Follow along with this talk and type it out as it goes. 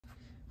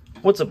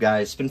What's up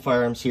guys, Spin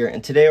Firearms here,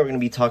 and today we're going to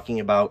be talking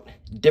about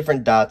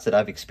different dots that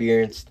I've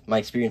experienced, my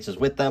experiences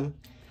with them,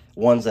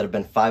 ones that have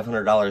been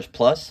 $500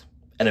 plus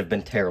and have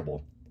been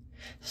terrible,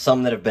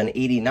 some that have been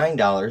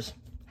 $89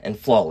 and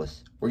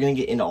flawless. We're going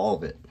to get into all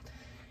of it.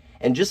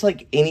 And just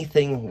like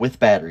anything with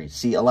batteries,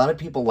 see, a lot of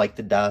people like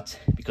the dots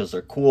because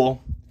they're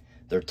cool,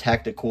 they're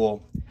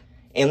tactical,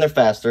 and they're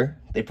faster.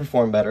 They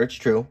perform better, it's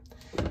true.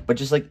 But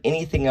just like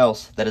anything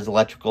else that is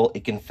electrical,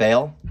 it can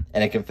fail,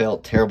 and it can fail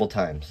at terrible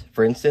times.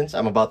 For instance,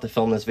 I'm about to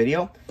film this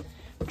video.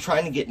 I'm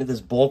trying to get into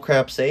this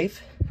bullcrap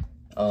safe.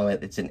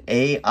 It's an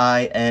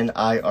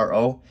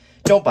AINIRO.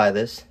 Don't buy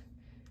this.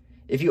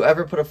 If you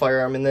ever put a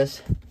firearm in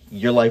this,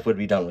 your life would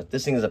be done with.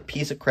 This thing is a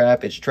piece of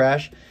crap. It's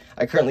trash.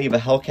 I currently have a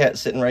Hellcat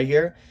sitting right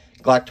here.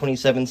 Glock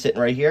 27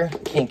 sitting right here.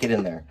 Can't get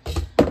in there.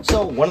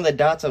 So one of the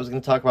dots I was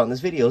going to talk about in this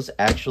video is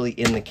actually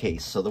in the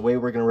case. So the way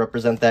we're going to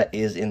represent that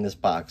is in this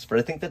box. But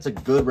I think that's a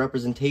good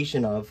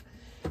representation of,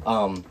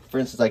 for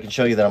instance, I can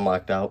show you that I'm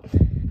locked out.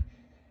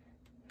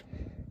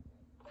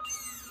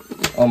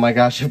 Oh my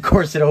gosh, of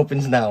course it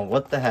opens now.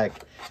 What the heck?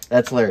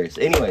 That's hilarious.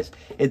 Anyways,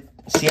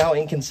 see how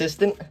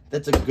inconsistent?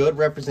 That's a good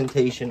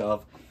representation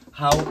of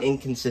how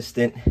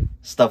inconsistent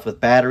stuff with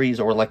batteries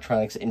or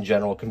electronics in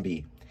general can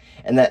be.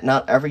 And that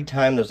not every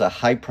time there's a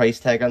high price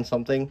tag on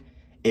something,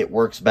 it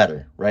works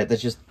better, right?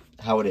 That's just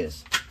how it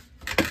is.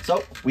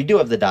 So we do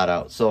have the dot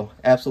out, so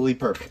absolutely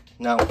perfect.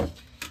 Now,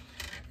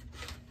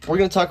 we're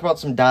going to talk about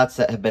some dots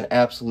that have been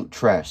absolute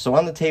trash. So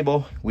on the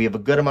table, we have a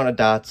good amount of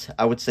dots.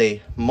 I would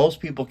say most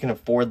people can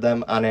afford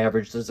them on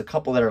average. There's a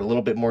couple that are a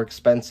little bit more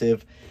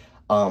expensive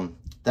that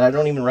I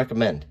don't even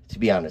recommend, to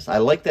be honest. I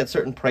like that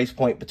certain price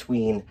point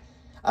between,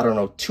 I don't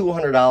know,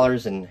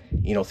 $200 and,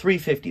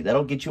 $350.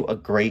 That'll get you a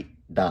great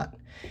dot.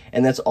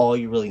 And that's all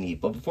you really need.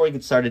 But before we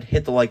get started,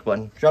 hit the like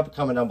button, drop a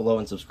comment down below,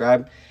 and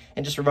subscribe.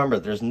 And just remember,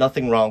 there's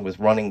nothing wrong with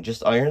running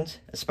just irons,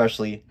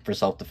 especially for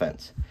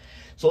self-defense.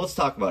 So let's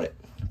talk about it.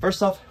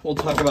 First off, we'll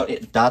talk about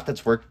a dot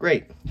that's worked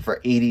great for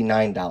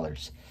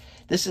 $89.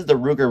 This is the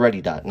Ruger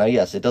Ready dot. Now,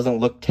 yes, it doesn't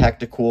look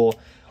tactical.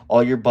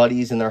 All your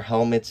buddies in their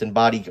helmets and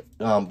body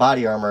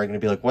armor are going to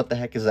be like, what the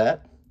heck is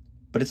that?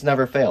 But it's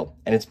never failed,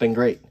 and it's been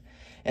great.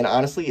 And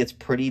honestly, it's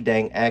pretty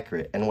dang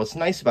accurate. And what's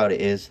nice about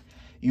it is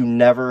you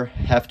never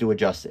have to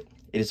adjust it.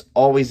 It is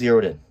always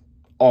zeroed in.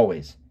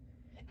 Always.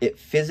 It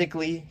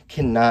physically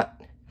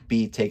cannot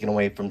be taken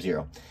away from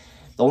zero.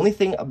 The only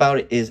thing about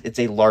it is it's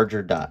a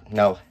larger dot.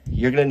 Now,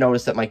 you're going to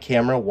notice that my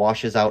camera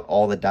washes out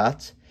all the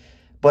dots,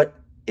 but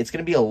it's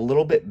going to be a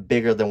little bit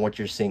bigger than what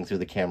you're seeing through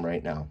the camera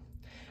right now.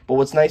 But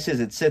what's nice is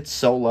it sits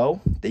so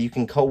low that you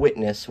can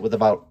co-witness with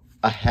about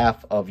a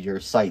half of your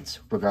sights,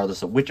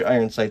 regardless of which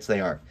iron sights they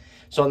are.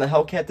 So on the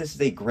Hellcat, this is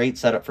a great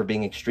setup for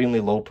being extremely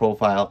low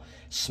profile,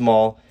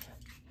 small,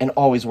 and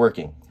always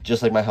working,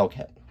 just like my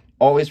Hellcat.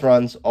 Always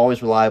runs,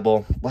 always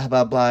reliable, blah,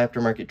 blah, blah,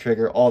 aftermarket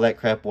trigger, all that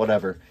crap,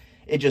 whatever.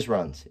 It just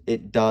runs.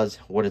 It does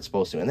what it's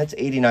supposed to. And that's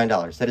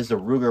 $89. That is the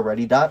Ruger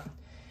Ready dot.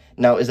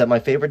 Now, is that my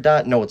favorite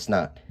dot? No, it's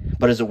not.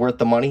 But is it worth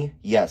the money?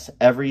 Yes,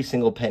 every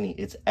single penny.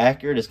 It's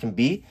accurate as can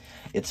be.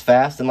 It's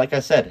fast, and like I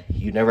said,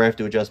 you never have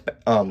to adjust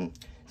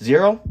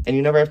zero, and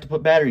you never have to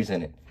put batteries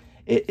in it.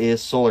 It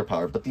is solar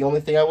powered. But the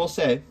only thing I will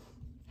say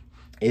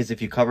is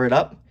if you cover it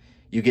up,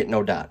 you get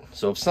no dot.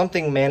 So if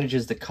something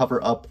manages to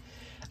cover up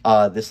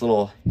this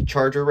little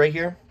charger right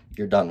here,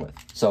 you're done with.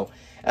 So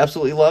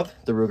absolutely love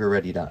the Ruger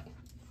Ready dot.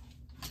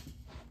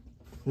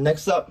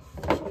 Next up,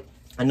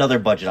 another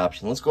budget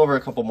option. Let's go over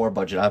a couple more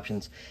budget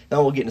options. Then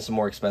we'll get into some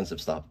more expensive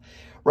stuff.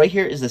 Right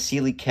here is the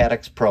Sealy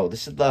Cat-X Pro.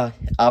 This is the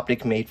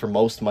optic made for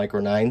most Micro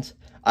 9s.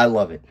 I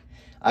love it.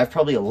 I have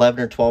probably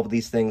 11 or 12 of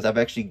these things. I've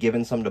actually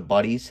given some to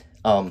buddies,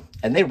 and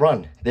they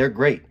run. They're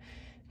great.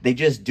 They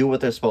just do what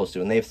they're supposed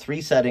to. And they have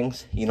three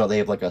settings. They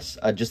have like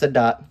just a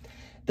dot.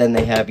 Then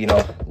they have,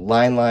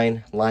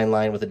 line,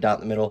 with a dot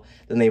in the middle.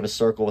 Then they have a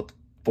circle with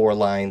 4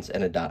 lines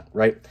and a dot,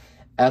 right?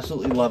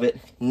 Absolutely love it.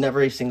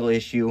 Never a single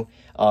issue.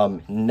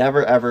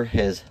 Never ever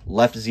has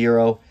left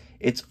zero.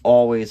 It's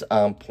always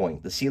on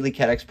point. The Sealy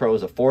Cat-X Pro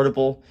is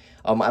affordable.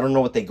 I don't know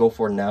what they go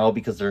for now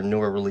because they're a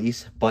newer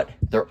release, but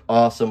they're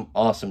awesome,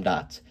 awesome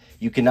dots.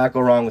 You cannot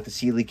go wrong with the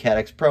Sealy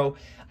Cat-X Pro.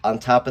 On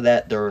top of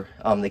that,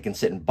 they can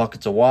sit in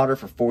buckets of water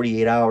for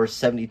 48 hours,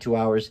 72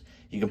 hours.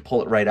 You can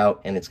pull it right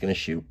out and it's going to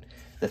shoot.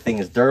 The thing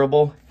is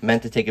durable,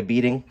 meant to take a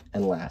beating,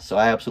 and last. So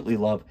I absolutely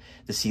love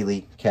the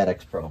Sealy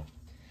Cat-X Pro.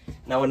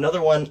 Now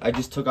another one I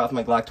just took off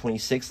my Glock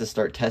 26 to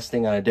start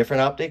testing on a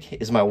different optic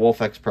is my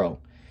Wolf X Pro.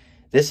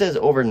 This has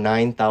over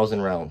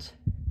 9,000 rounds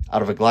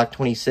out of a Glock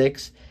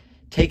 26.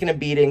 Taken a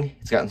beating,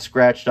 it's gotten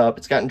scratched up,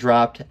 it's gotten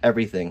dropped,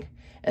 everything.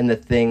 And the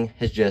thing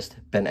has just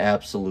been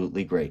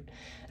absolutely great.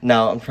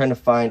 Now, I'm trying to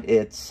find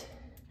its,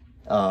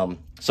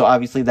 so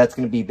obviously that's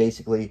going to be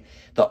basically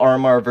the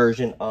RMR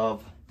version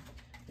of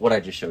what I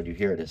just showed you.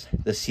 Here it is,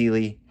 the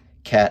Sealy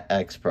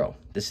Cat-X Pro.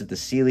 This is the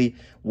Sealy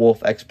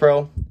Wolf X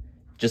Pro,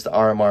 just the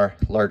RMR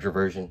larger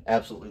version.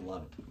 Absolutely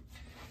love it.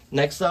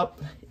 Next up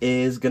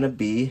is going to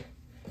be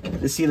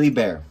the Sealy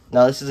Bear.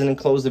 Now, this is an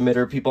enclosed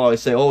emitter. People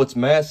always say, oh, it's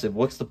massive.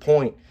 What's the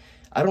point?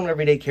 I don't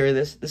every day carry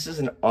this. This is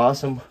an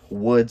awesome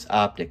Woods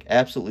optic.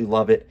 Absolutely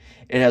love it.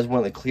 It has one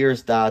of the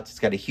clearest dots. It's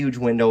got a huge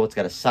window. It's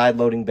got a side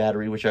loading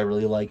battery, which I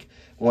really like.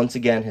 Once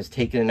again, has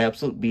taken an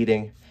absolute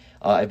beating.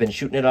 I've been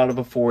shooting it out of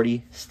a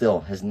 40.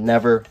 Still has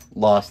never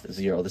lost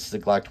zero. This is a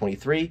Glock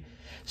 23.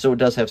 So it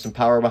does have some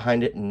power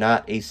behind it.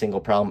 Not a single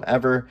problem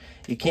ever.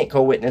 You can't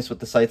co-witness with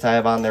the sights I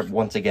have on there.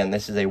 Once again,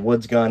 this is a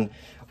Woods gun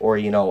or,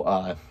 you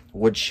know,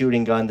 Woods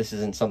shooting gun. This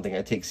isn't something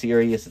I take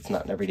serious. It's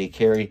not an everyday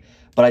carry.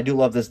 But I do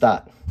love this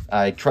dot.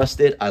 I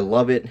trust it. I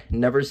love it.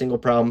 Never a single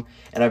problem.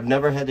 And I've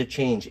never had to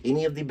change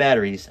any of the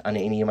batteries on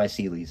any of my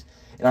Sealeys.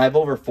 And I have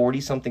over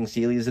 40-something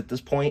Sealeys at this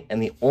point.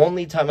 And the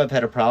only time I've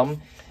had a problem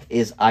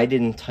is I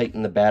didn't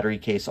tighten the battery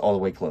case all the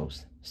way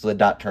closed. So the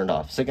dot turned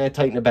off. Second I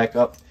tightened it back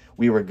up,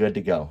 we were good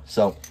to go.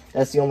 So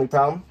that's the only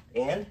problem.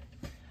 And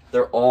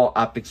they're all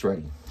optics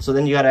ready. So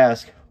then you got to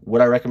ask,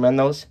 would I recommend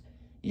those?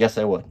 Yes,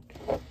 I would.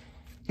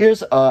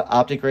 Here's an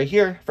optic right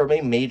here from a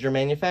major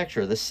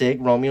manufacturer, the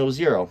SIG Romeo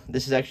Zero.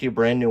 This is actually a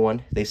brand new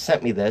one. They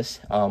sent me this.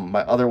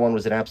 My other one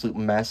was an absolute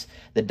mess.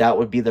 The dot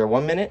would be there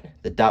 1 minute,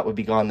 the dot would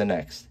be gone the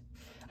next.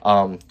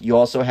 You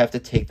also have to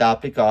take the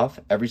optic off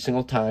every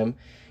single time.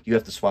 You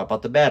have to swap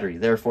out the battery.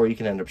 Therefore, you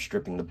can end up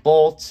stripping the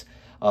bolts,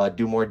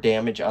 do more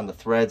damage on the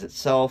threads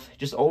itself.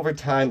 Just over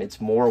time, it's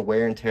more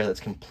wear and tear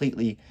that's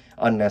completely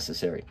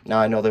unnecessary. Now,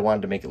 I know they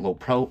wanted to make it low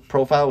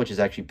profile, which is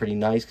actually pretty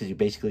nice because you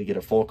basically get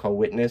a full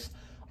co-witness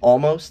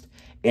almost,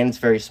 and it's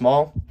very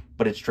small,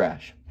 but it's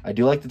trash. I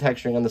do like the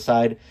texturing on the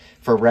side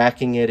for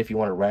racking it if you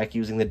want to rack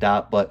using the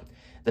dot, but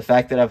the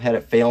fact that I've had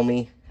it fail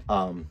me,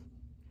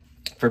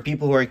 for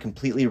people who are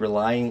completely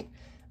relying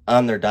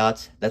on their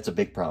dots, that's a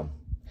big problem.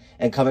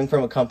 And coming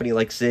from a company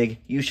like SIG,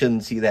 you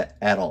shouldn't see that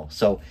at all.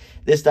 So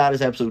this dot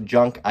is absolute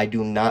junk. I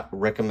do not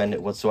recommend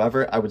it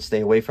whatsoever. I would stay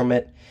away from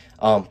it.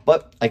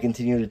 But I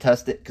continue to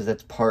test it because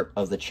that's part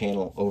of the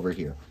channel over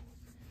here.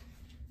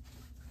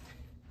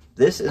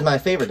 This is my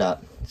favorite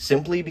dot,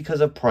 simply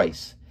because of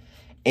price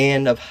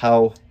and of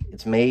how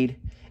it's made,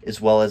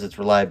 as well as its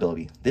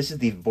reliability. This is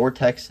the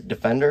Vortex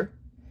Defender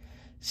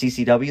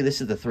CCW.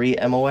 This is the 3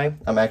 MOA.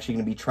 I'm actually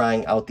going to be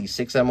trying out the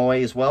 6 MOA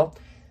as well.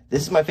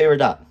 This is my favorite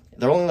dot.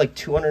 They're only like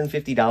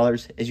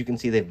 $250. As you can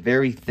see, they have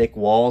very thick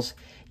walls.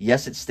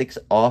 Yes, it sticks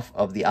off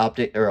of the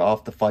optic or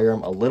off the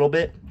firearm a little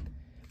bit,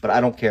 but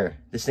I don't care.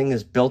 This thing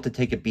is built to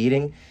take a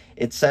beating.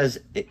 It says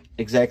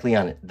exactly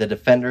on it, the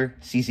Defender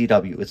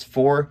CCW. It's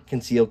for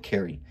concealed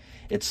carry.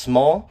 It's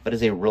small, but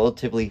is a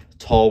relatively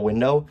tall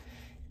window.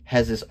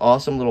 Has this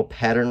awesome little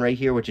pattern right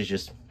here, which is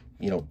just,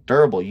 you know,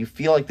 durable. You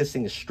feel like this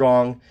thing is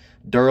strong,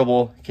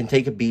 durable, can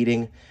take a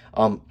beating.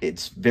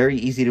 It's very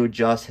easy to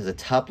adjust, has a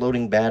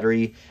top-loading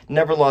battery,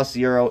 never lost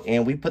zero,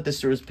 and we put this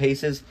through its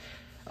paces.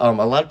 A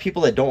lot of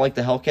people that don't like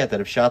the Hellcat that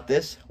have shot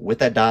this with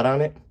that dot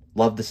on it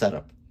love the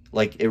setup.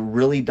 Like, it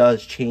really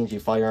does change a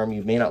firearm.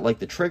 You may not like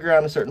the trigger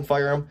on a certain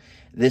firearm.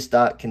 This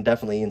dot can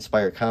definitely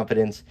inspire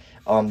confidence.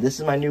 This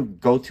is my new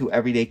go-to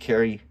everyday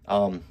carry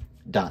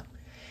dot.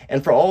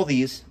 And for all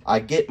these, I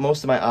get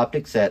most of my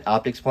optics at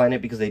Optics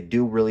Planet because they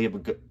do really have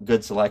a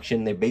good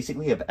selection. They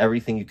basically have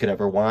everything you could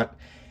ever want.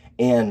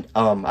 And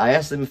I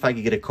asked them if I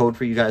could get a code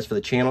for you guys for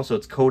the channel. So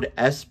it's code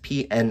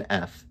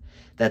SPNF.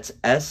 That's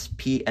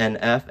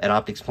SPNF at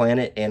Optics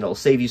Planet, and it'll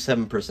save you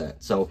 7%.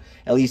 So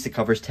at least it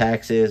covers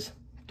taxes,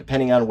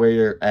 depending on where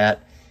you're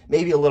at.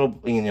 Maybe a little,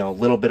 you know, a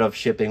little bit of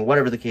shipping,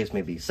 whatever the case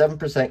may be.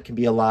 7% can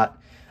be a lot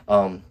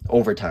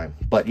over time.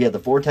 But yeah, the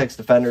Vortex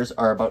Defenders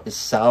are about as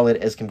solid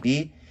as can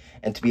be.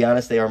 And to be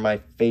honest, they are my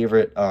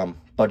favorite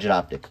budget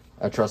optic.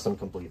 I trust them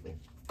completely.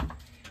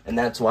 And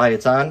that's why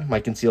it's on my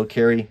concealed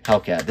carry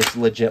Hellcat. This is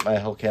legit my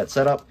Hellcat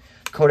setup.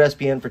 Code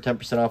SPN for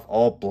 10% off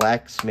all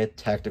Blacksmith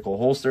tactical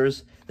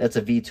holsters. That's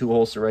a V2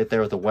 holster right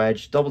there with a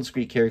wedge, double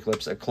discreet carry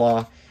clips, a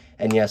claw,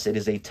 and yes, it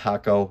is a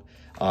taco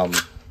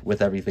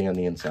with everything on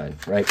the inside,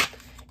 right?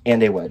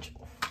 And a wedge.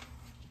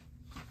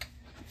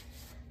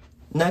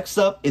 Next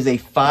up is a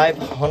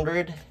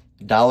 $500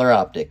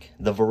 optic,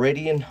 the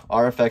Viridian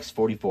RFX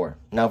 44.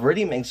 Now,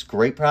 Viridian makes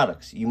great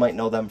products. You might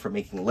know them for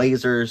making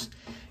lasers,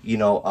 you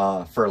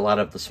know, for a lot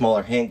of the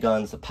smaller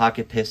handguns, the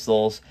pocket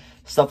pistols,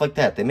 stuff like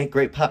that. They make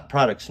great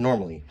products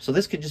normally. So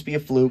this could just be a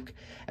fluke.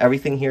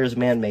 Everything here is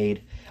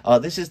man-made.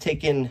 This has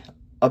taken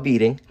a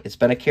beating. It's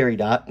been a carry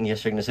dot. And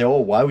yes, you're going to say, oh,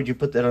 why would you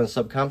put that on a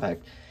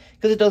subcompact?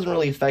 Because it doesn't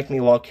really affect me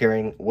while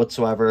carrying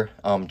whatsoever.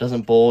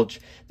 Doesn't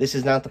bulge. This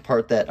is not the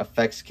part that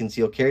affects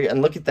concealed carry.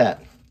 And look at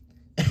that.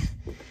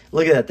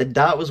 Look at that. The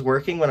dot was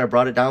working when I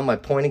brought it down. My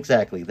point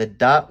exactly. The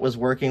dot was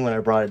working when I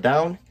brought it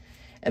down.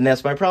 And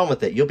that's my problem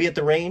with it. You'll be at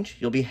the range.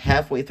 You'll be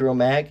halfway through a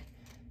mag.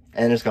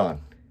 And it's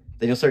gone.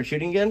 Then you'll start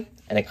shooting again.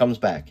 And it comes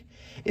back.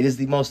 It is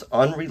the most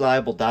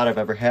unreliable dot I've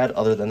ever had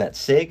other than that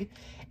SIG.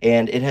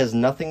 And it has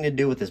nothing to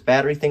do with this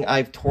battery thing.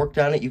 I've torqued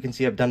on it. You can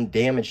see I've done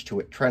damage to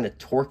it trying to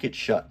torque it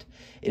shut.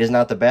 It is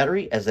not the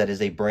battery, as that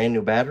is a brand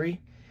new battery.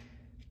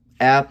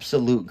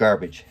 Absolute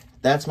garbage.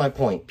 That's my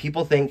point.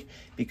 People think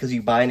because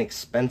you buy an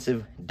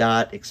expensive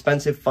dot,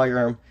 expensive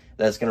firearm,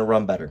 that's going to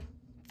run better.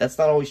 That's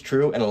not always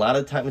true, and a lot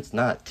of the time it's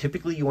not.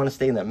 Typically, you want to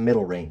stay in that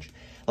middle range.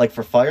 Like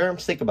for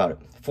firearms, think about it.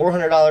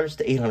 $400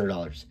 to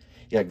 $800.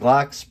 You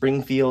got Glocks,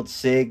 Springfield,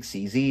 SIG,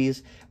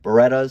 CZs,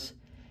 Berettas.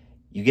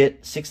 You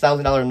get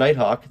 $6,000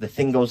 Nighthawk, the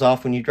thing goes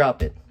off when you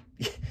drop it.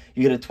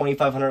 You get a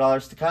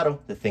 $2,500 Staccato,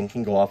 the thing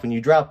can go off when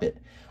you drop it.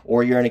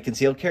 Or you're in a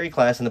concealed carry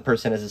class and the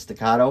person has a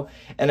Staccato,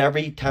 and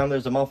every time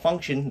there's a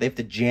malfunction, they have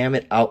to jam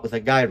it out with a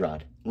guide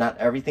rod. Not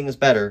everything is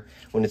better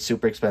when it's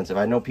super expensive.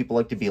 I know people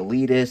like to be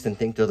elitist and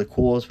think they're the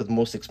coolest with the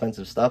most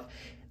expensive stuff.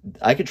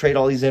 I could trade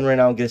all these in right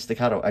now and get a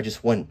Staccato. I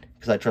just wouldn't,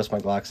 because I trust my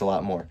Glocks a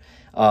lot more.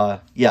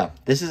 Yeah,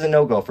 this is a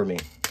no-go for me.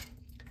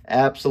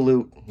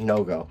 Absolute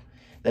no-go.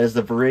 That is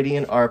the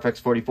Viridian RFX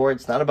 44.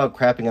 It's not about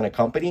crapping on a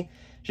company,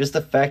 just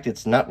the fact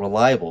it's not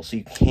reliable, so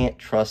you can't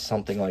trust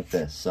something like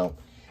this. So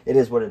it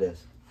is what it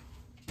is.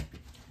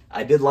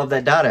 I did love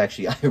that dot,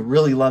 actually. I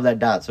really love that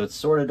dot, so it's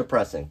sort of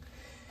depressing.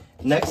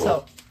 Next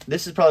up,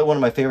 this is probably one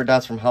of my favorite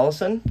dots from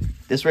Holosun.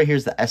 This right here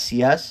is the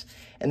SCS,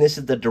 and this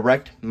is the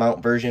direct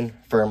mount version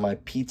for my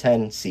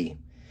P10C.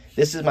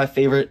 This is my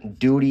favorite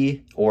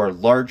duty or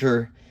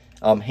larger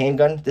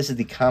handgun. This is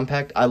the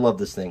compact. I love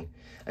this thing.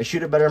 I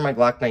shoot it better in my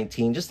Glock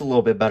 19, just a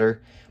little bit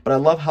better, but I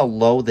love how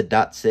low the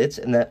dot sits,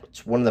 and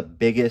that's one of the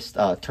biggest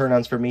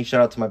turn-ons for me.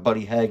 Shout out to my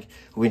buddy Heg,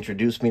 who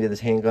introduced me to this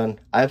handgun.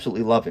 I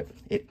absolutely love it.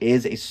 It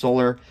is a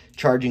solar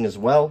charging as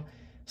well,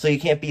 so you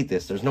can't beat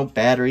this. There's no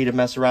battery to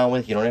mess around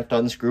with. You don't have to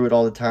unscrew it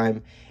all the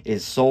time. It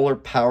is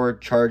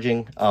solar-powered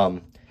charging,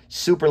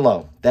 super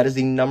low. That is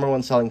the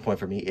 #1 selling point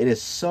for me. It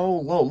is so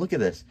low. Look at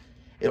this.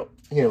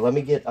 Here, let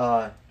me get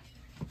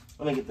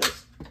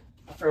this.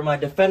 For my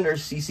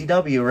Defender's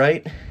CCW,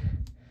 right?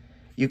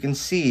 You can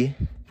see,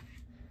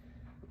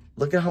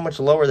 look at how much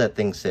lower that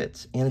thing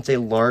sits, and it's a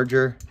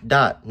larger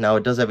dot. Now,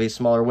 it does have a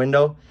smaller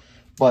window,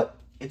 but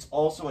it's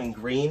also in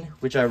green,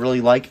 which I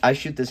really like. I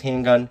shoot this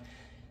handgun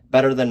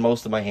better than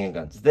most of my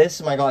handguns. This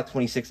and my Glock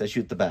 26, I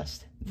shoot the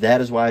best. That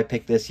is why I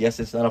picked this. Yes,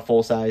 it's not a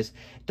full-size.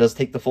 It does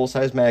take the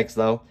full-size mags,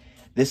 though.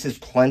 This is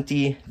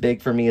plenty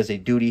big for me as a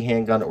duty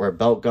handgun or a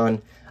belt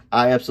gun.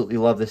 I absolutely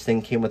love this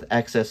thing. Came with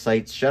XS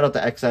sights. Shout out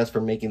to XS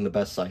for making the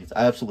best sights.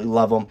 I absolutely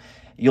love them.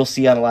 You'll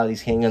see on a lot of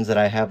these handguns that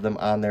I have them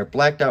on there.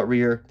 Blacked out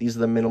rear. These are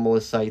the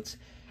minimalist sights.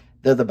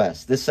 They're the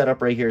best. This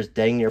setup right here is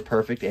dang near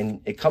perfect, and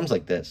it comes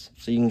like this.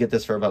 So you can get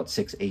this for about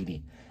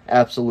 $680.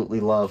 Absolutely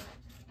love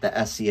the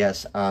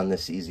SCS on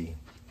this CZ.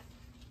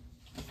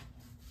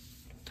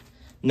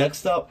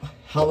 Next up,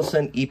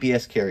 Holosun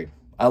EPS carry.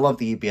 I love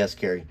the EPS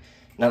carry.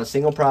 Not a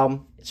single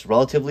problem. It's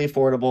relatively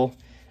affordable.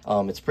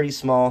 It's pretty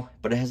small,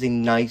 but it has a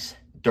nice,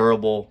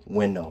 durable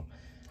window.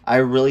 I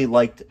really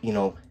liked,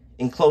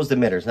 enclosed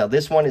emitters. Now,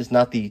 this one is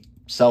not the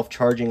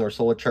self-charging or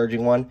solar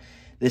charging one.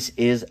 This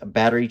is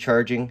battery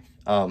charging.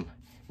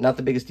 Not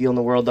the biggest deal in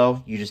the world,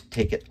 though. You just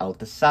take it out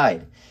the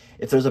side.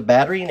 If there's a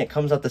battery and it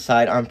comes out the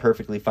side, I'm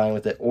perfectly fine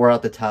with it. Or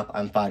out the top,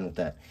 I'm fine with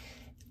that.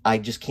 I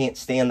just can't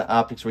stand the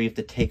optics where you have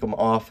to take them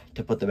off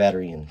to put the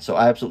battery in. So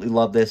I absolutely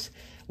love this.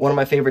 One of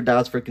my favorite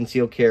dots for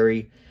concealed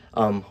carry.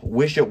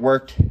 Wish it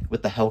worked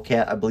with the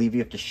Hellcat. I believe you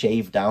have to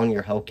shave down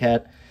your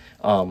Hellcat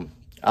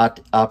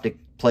optic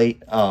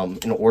plate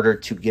in order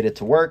to get it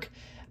to work.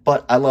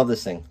 But I love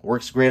this thing.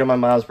 Works great on my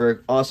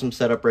Mossberg. Awesome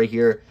setup right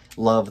here.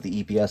 Love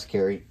the EPS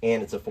carry,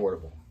 and it's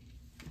affordable.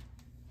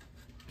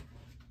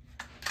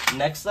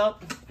 Next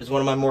up is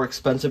one of my more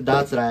expensive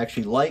dots that I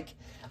actually like.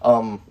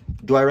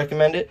 Do I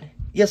recommend it?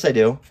 Yes, I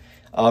do.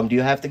 Do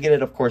you have to get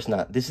it? Of course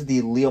not. This is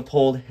the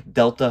Leupold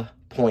Delta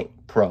Point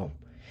Pro.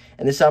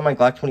 And this is on my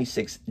Glock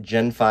 26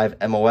 Gen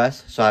 5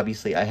 MOS. So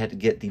obviously I had to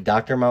get the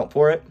doctor mount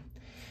for it.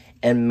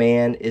 And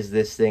man, is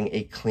this thing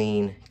a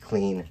clean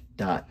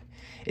dot.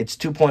 It's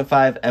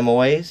 2.5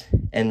 MOAs.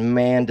 And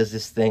man, does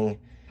this thing,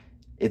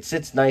 it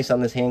sits nice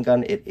on this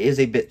handgun. It is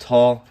a bit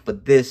tall,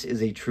 but this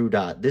is a true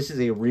dot. This is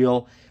a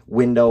real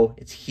window.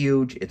 It's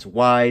huge. It's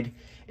wide.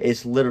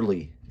 It's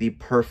literally the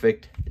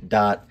perfect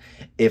dot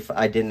if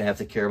I didn't have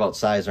to care about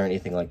size or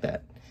anything like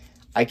that.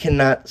 I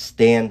cannot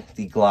stand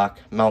the Glock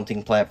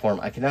mounting platform.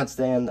 I cannot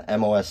stand the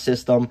MOS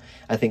system.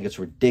 I think it's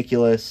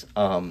ridiculous,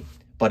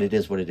 but it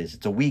is what it is.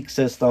 It's a weak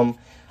system.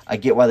 I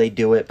get why they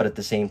do it, but at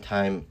the same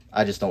time,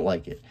 I just don't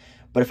like it.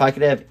 But if I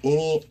could have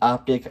any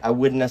optic, I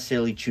wouldn't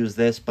necessarily choose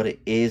this, but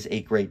it is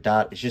a great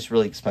dot. It's just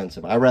really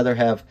expensive. I'd rather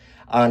have,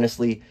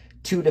 honestly,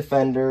 2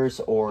 Defenders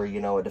or,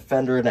 a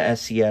Defender and an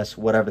SCS,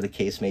 whatever the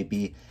case may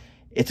be.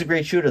 It's a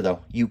great shooter,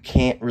 though. You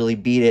can't really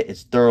beat it.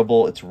 It's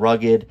durable. It's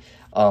rugged.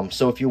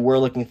 So if you were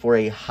looking for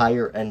a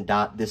higher-end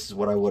dot, this is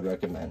what I would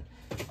recommend.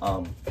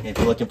 If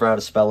you're looking for how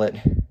to spell it,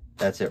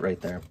 that's it right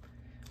there.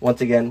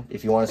 Once again,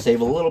 if you want to save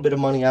a little bit of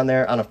money on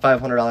there on a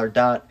 $500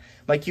 dot,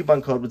 my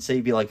coupon code would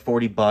save you like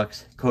 40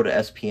 bucks. Code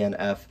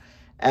SPNF.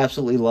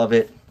 Absolutely love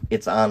it.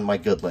 It's on my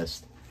good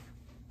list.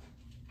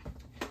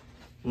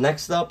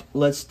 Next up,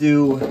 let's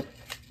do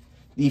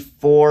the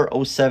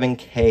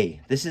 407K.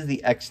 This is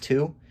the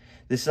X2.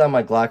 This is on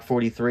my Glock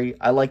 43.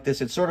 I like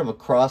this. It's sort of a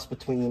cross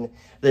between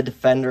the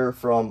Defender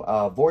from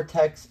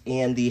Vortex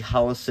and the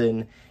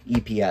Holosun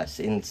EPS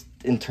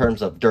in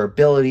terms of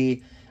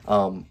durability,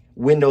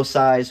 window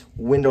size,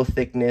 window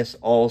thickness,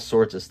 all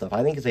sorts of stuff.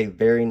 I think it's a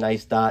very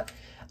nice dot.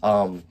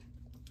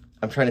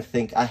 I'm trying to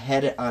think. I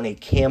had it on a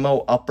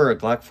camo upper, a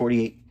Glock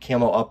 48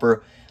 camo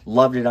upper.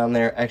 Loved it on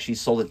there. Actually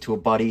sold it to a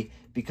buddy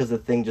because the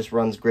thing just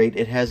runs great.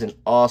 It has an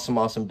awesome,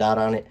 awesome dot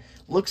on it.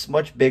 Looks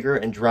much bigger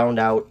and drowned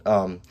out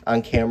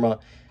on camera,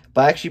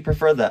 but I actually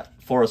prefer the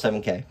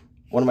 407K.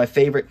 One of my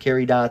favorite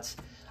carry dots.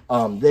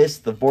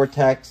 The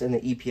Vortex and the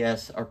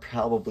EPS are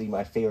probably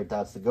my favorite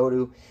dots to go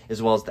to,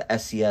 as well as the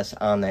SCS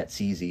on that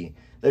CZ.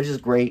 They're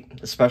just great,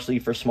 especially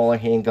for smaller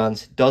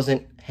handguns.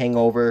 Doesn't hang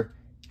over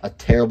a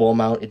terrible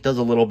amount. It does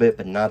a little bit,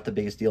 but not the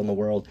biggest deal in the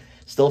world.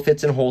 Still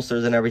fits in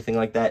holsters and everything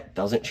like that.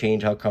 Doesn't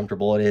change how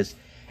comfortable it is.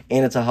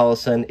 And it's a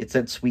Holosun. It's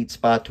that sweet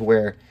spot to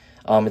where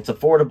it's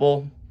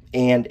affordable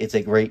and it's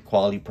a great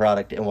quality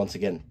product. And once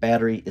again,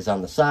 battery is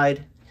on the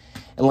side.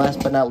 And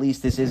last but not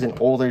least, this is an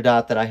older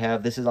dot that I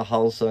have. This is a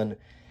Holosun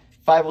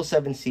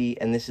 507C,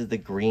 and this is the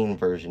green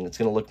version. It's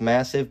going to look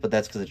massive, but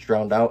that's because it's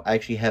drowned out. I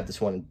actually have this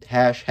one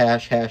hash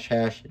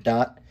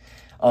dot.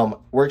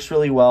 Works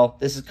really well.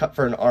 This is cut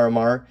for an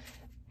RMR.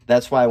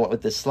 That's why I went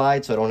with this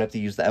slide, so I don't have to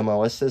use the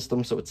MOS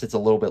system, so it sits a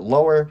little bit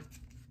lower.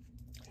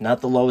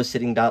 Not the lowest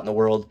sitting dot in the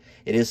world.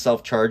 It is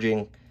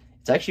self-charging.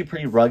 It's actually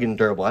pretty rugged and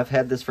durable. I've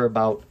had this for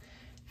about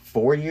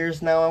 4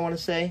 years now, I want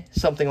to say.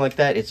 Something like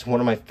that. It's one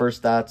of my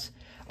first dots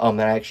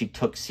that I actually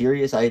took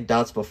serious. I had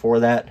dots before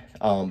that,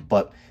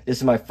 but this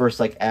is my first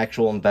like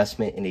actual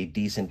investment in a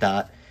decent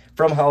dot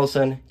from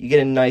Holosun. You get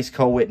a nice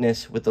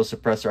co-witness with those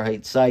suppressor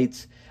height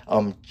sights.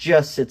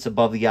 Just sits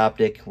above the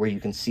optic where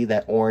you can see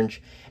that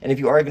orange. And if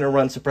you are going to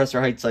run suppressor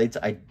height sights,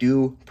 I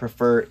do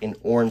prefer an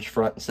orange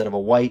front instead of a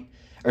white,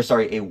 or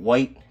sorry, a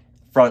white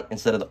front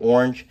instead of the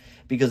orange,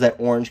 because that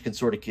orange can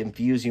sort of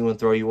confuse you and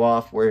throw you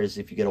off. Whereas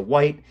if you get a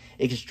white,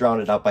 it gets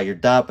drowned out by your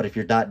dot. But if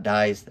your dot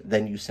dies,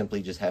 then you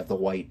simply just have the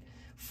white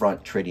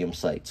front tritium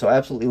sight. So I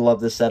absolutely love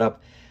this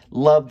setup.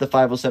 Love the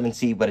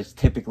 507C, but it's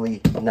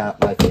typically not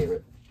my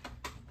favorite.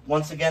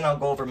 Once again, I'll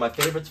go over my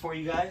favorites for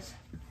you guys,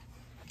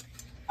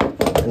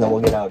 and then we'll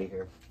get out of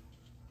here.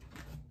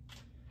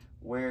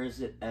 Where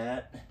is it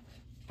at?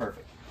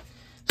 Perfect.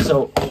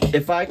 So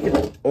if I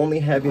could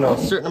only have, a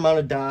certain amount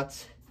of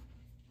dots.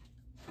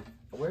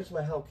 Where's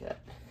my Hellcat?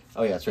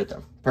 Oh yeah, it's right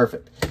there.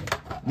 Perfect.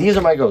 These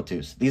are my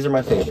go-tos. These are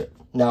my favorite.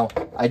 Now,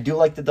 I do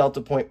like the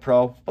Delta Point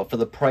Pro, but for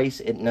the price,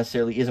 it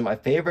necessarily isn't my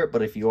favorite.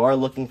 But if you are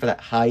looking for that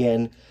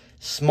high-end,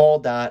 small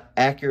dot,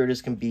 accurate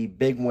as can be,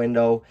 big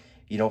window,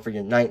 for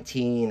your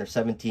 19 or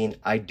 17,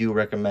 I do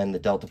recommend the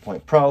Delta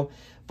Point Pro.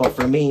 But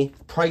for me,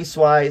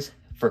 price-wise,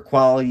 for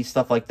quality,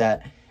 stuff like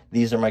that,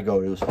 these are my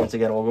go-tos. Once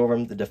again, we'll go over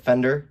them. The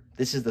Defender.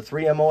 This is the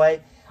 3 MOA.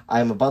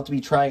 I'm about to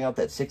be trying out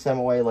that 6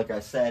 MOA, like I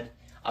said.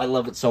 I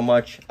love it so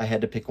much, I had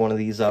to pick one of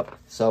these up.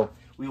 So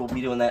we will be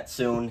doing that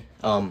soon.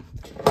 Then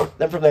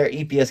from there,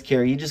 EPS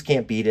carry, you just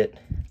can't beat it.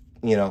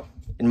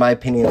 In my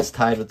opinion, it's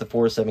tied with the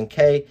 407K.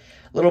 A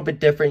little bit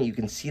different. You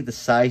can see the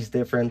size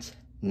difference.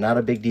 Not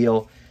a big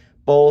deal.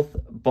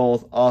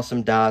 Both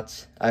awesome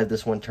dots. I had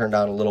this one turned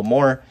on a little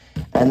more.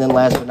 And then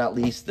last but not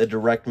least, the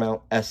direct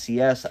mount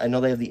SCS. I know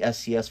they have the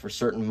SCS for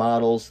certain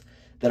models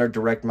that are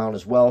direct mount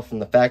as well from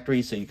the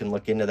factory, so you can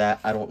look into that.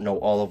 I don't know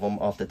all of them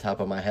off the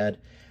top of my head,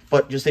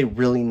 but just a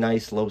really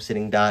nice low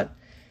sitting dot.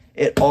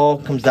 It all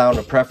comes down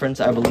to preference.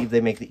 I believe they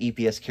make the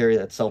EPS carry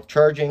that's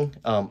self-charging.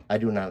 I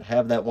do not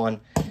have that one,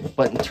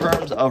 but in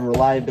terms of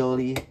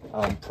reliability,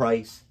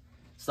 price,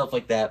 stuff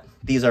like that,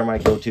 these are my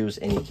go-tos,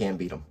 and you can't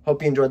beat them.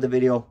 Hope you enjoyed the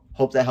video.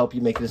 Hope that helped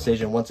you make a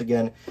decision. Once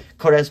again,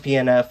 code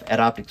SPNF at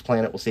Optics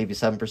Planet will save you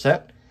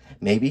 7%,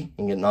 maybe,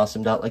 and get an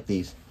awesome dot like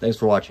these. Thanks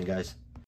for watching, guys.